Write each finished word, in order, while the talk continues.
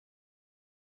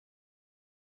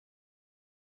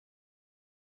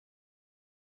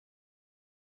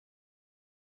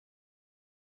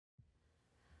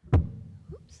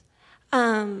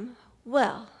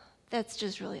Well, that's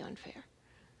just really unfair.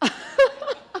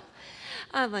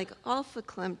 I'm like all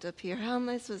verklempt up here. How am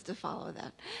I supposed to follow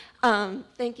that?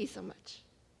 Thank you so much.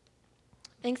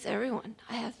 Thanks, everyone.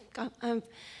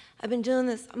 I've been doing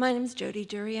this. My name is Jodi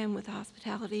Duryea. I'm with the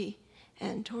Hospitality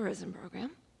and Tourism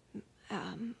Program.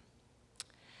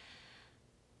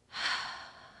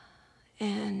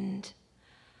 And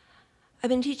I've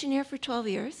been teaching here for 12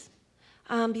 years.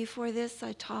 Before this,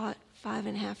 I taught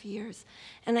 5.5 years,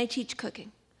 and I teach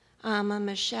cooking. I'm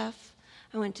a chef.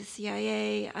 I went to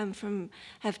CIA.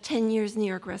 Have 10 years New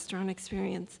York restaurant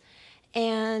experience,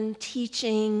 and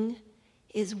teaching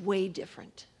is way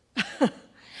different.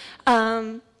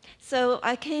 So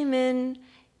I came in.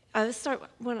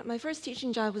 My first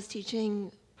teaching job was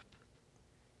teaching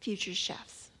future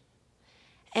chefs,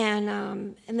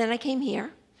 and then I came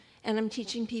here, and I'm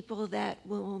teaching people that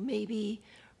will maybe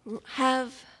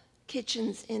have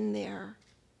kitchens in their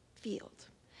field.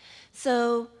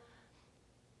 So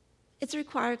it's a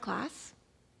required class,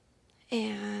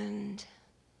 and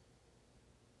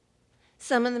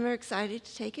some of them are excited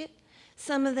to take it,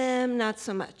 some of them not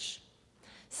so much.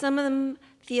 Some of them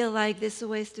feel like this is a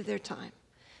waste of their time.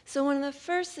 So one of the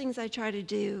first things I try to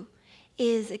do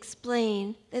is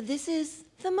explain that this is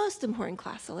the most important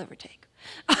class I'll ever take.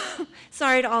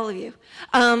 Sorry to all of you,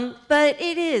 but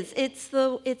it is. It's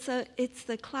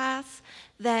the class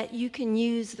that you can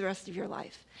use the rest of your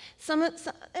life.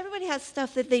 Everybody has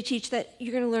stuff that they teach that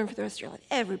you're going to learn for the rest of your life.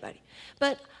 Everybody,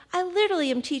 but I literally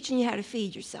am teaching you how to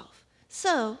feed yourself.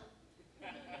 So,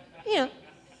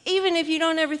 even if you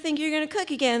don't ever think you're going to cook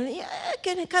again, it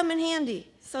can come in handy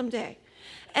someday.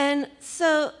 And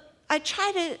so I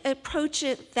try to approach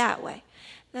it that way,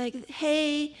 like,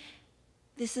 hey.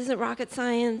 This isn't rocket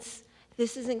science.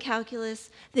 This isn't calculus.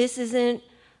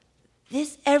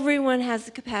 Everyone has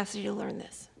the capacity to learn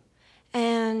this.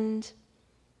 And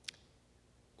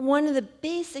one of the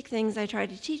basic things I try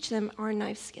to teach them are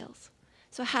knife skills.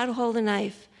 So how to hold a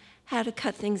knife, how to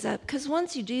cut things up. Because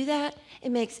once you do that,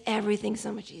 it makes everything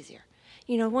so much easier.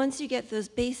 Once you get those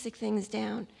basic things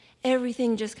down,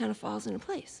 everything just kind of falls into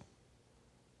place.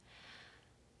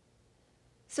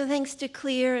 So thanks to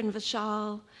Clear and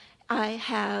Vishal, I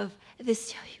have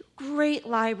this great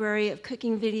library of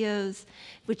cooking videos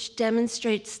which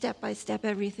demonstrates step-by-step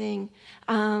everything.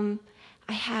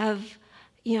 I've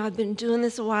been doing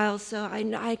this a while, so I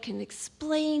know I can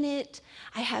explain it.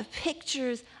 I have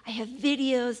pictures, I have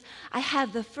videos. I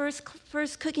have the first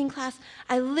cooking class.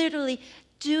 I literally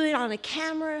do it on a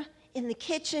camera in the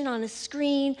kitchen on a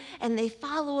screen, and they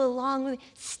follow along with me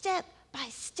step by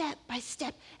step by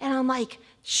step. And I'm like,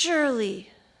 surely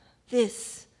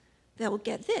they'll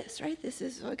get this, right? This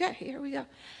is, okay, here we go.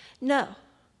 No.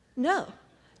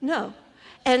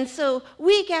 And so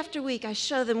week after week, I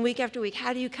show them week after week,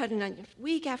 how do you cut an onion?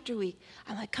 Week after week,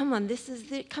 I'm like, come on,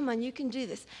 come on, you can do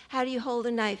this. How do you hold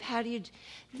a knife?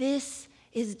 This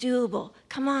is doable.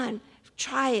 Come on,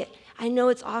 try it. I know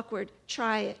it's awkward,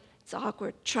 try it. It's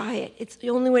awkward, try it. It's the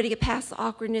only way to get past the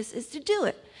awkwardness is to do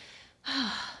it.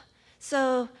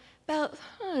 So about,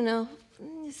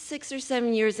 6 or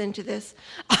 7 years into this,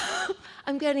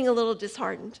 I'm getting a little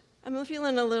disheartened. I'm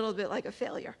feeling a little bit like a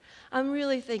failure. I'm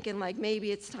really thinking like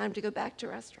maybe it's time to go back to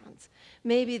restaurants.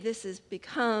 Maybe this has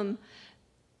become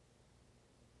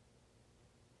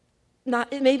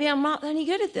maybe I'm not any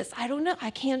good at this. I don't know.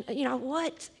 I can't,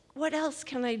 what else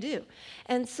can I do?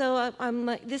 And so I'm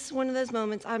like, this is one of those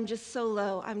moments, I'm just so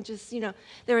low. I'm just, I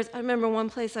remember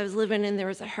one place I was living in, there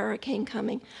was a hurricane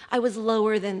coming. I was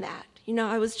lower than that.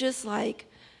 I was just like,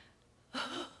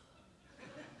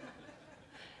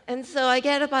 and so I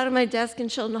get up out of my desk in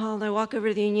Chilton Hall and I walk over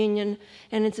to the Union,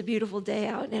 and it's a beautiful day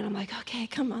out, and I'm like, okay,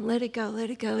 come on, let it go,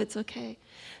 it's okay.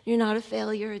 You're not a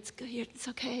failure, it's good, it's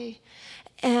okay.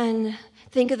 And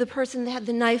think of the person that had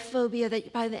the knife phobia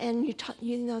that by the end,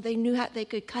 they knew how they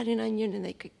could cut an onion and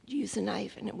they could use a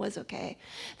knife and it was okay.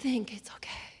 Think it's okay.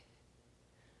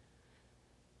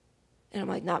 And I'm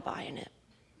like, not buying it.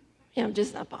 I'm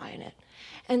just not buying it.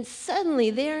 And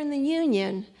suddenly, there in the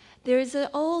Union, there's an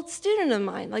old student of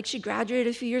mine. Like, she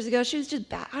graduated a few years ago. She was just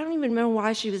back. I don't even remember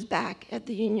why she was back at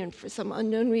the Union for some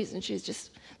unknown reason. She was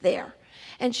just there.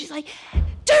 And she's like,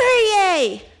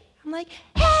 Duryea! I'm like, hey,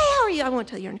 how are you? I won't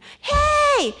tell you her name.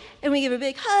 Hey! And we give a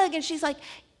big hug, and she's like,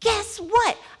 guess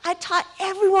what? I taught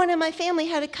everyone in my family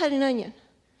how to cut an onion.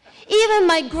 Even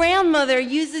my grandmother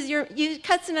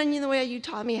cuts an onion the way you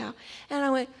taught me how. And I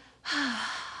went,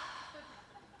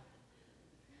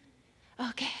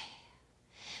 okay.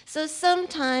 So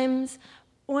sometimes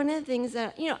one of the things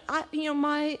that,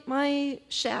 my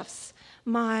chefs,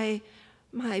 my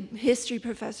my history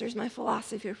professors, my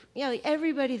philosophy,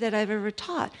 everybody that I've ever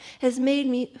taught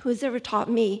who's ever taught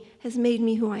me, has made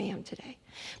me who I am today.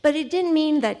 But it didn't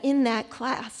mean that in that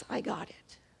class I got it.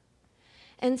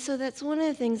 And so that's one of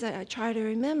the things that I try to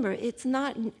remember. It's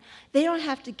not, they don't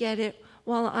have to get it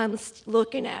while I'm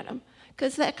looking at them,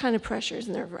 because that kind of pressure is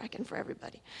nerve-wracking for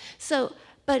everybody. So,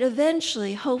 but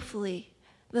eventually, hopefully,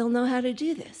 they'll know how to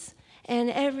do this.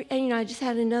 And I just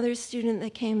had another student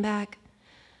that came back.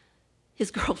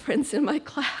 His girlfriend's in my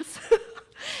class.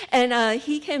 And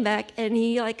he came back and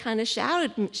he kind of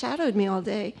shadowed me all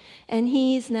day. And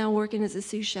he's now working as a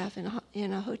sous chef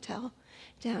in a hotel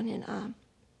down in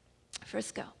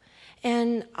Frisco.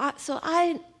 And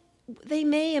they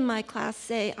may in my class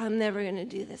say, I'm never going to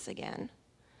do this again.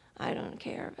 I don't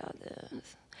care about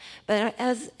this. But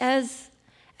as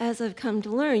I've come to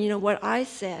learn, what I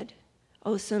said,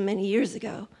 so many years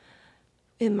ago,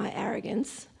 in my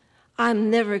arrogance, I'm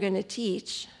never going to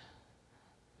teach.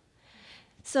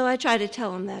 So I try to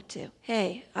tell them that too.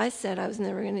 Hey, I said I was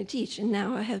never going to teach, and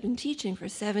now I have been teaching for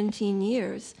 17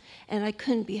 years, and I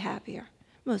couldn't be happier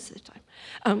most of the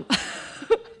time.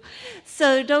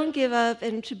 So don't give up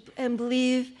and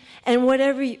believe, and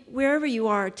wherever you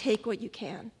are, take what you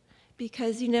can,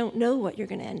 because you don't know what you're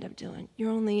going to end up doing.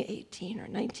 You're only 18 or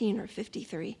 19 or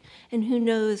 53, and who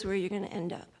knows where you're going to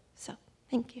end up. So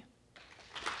thank you.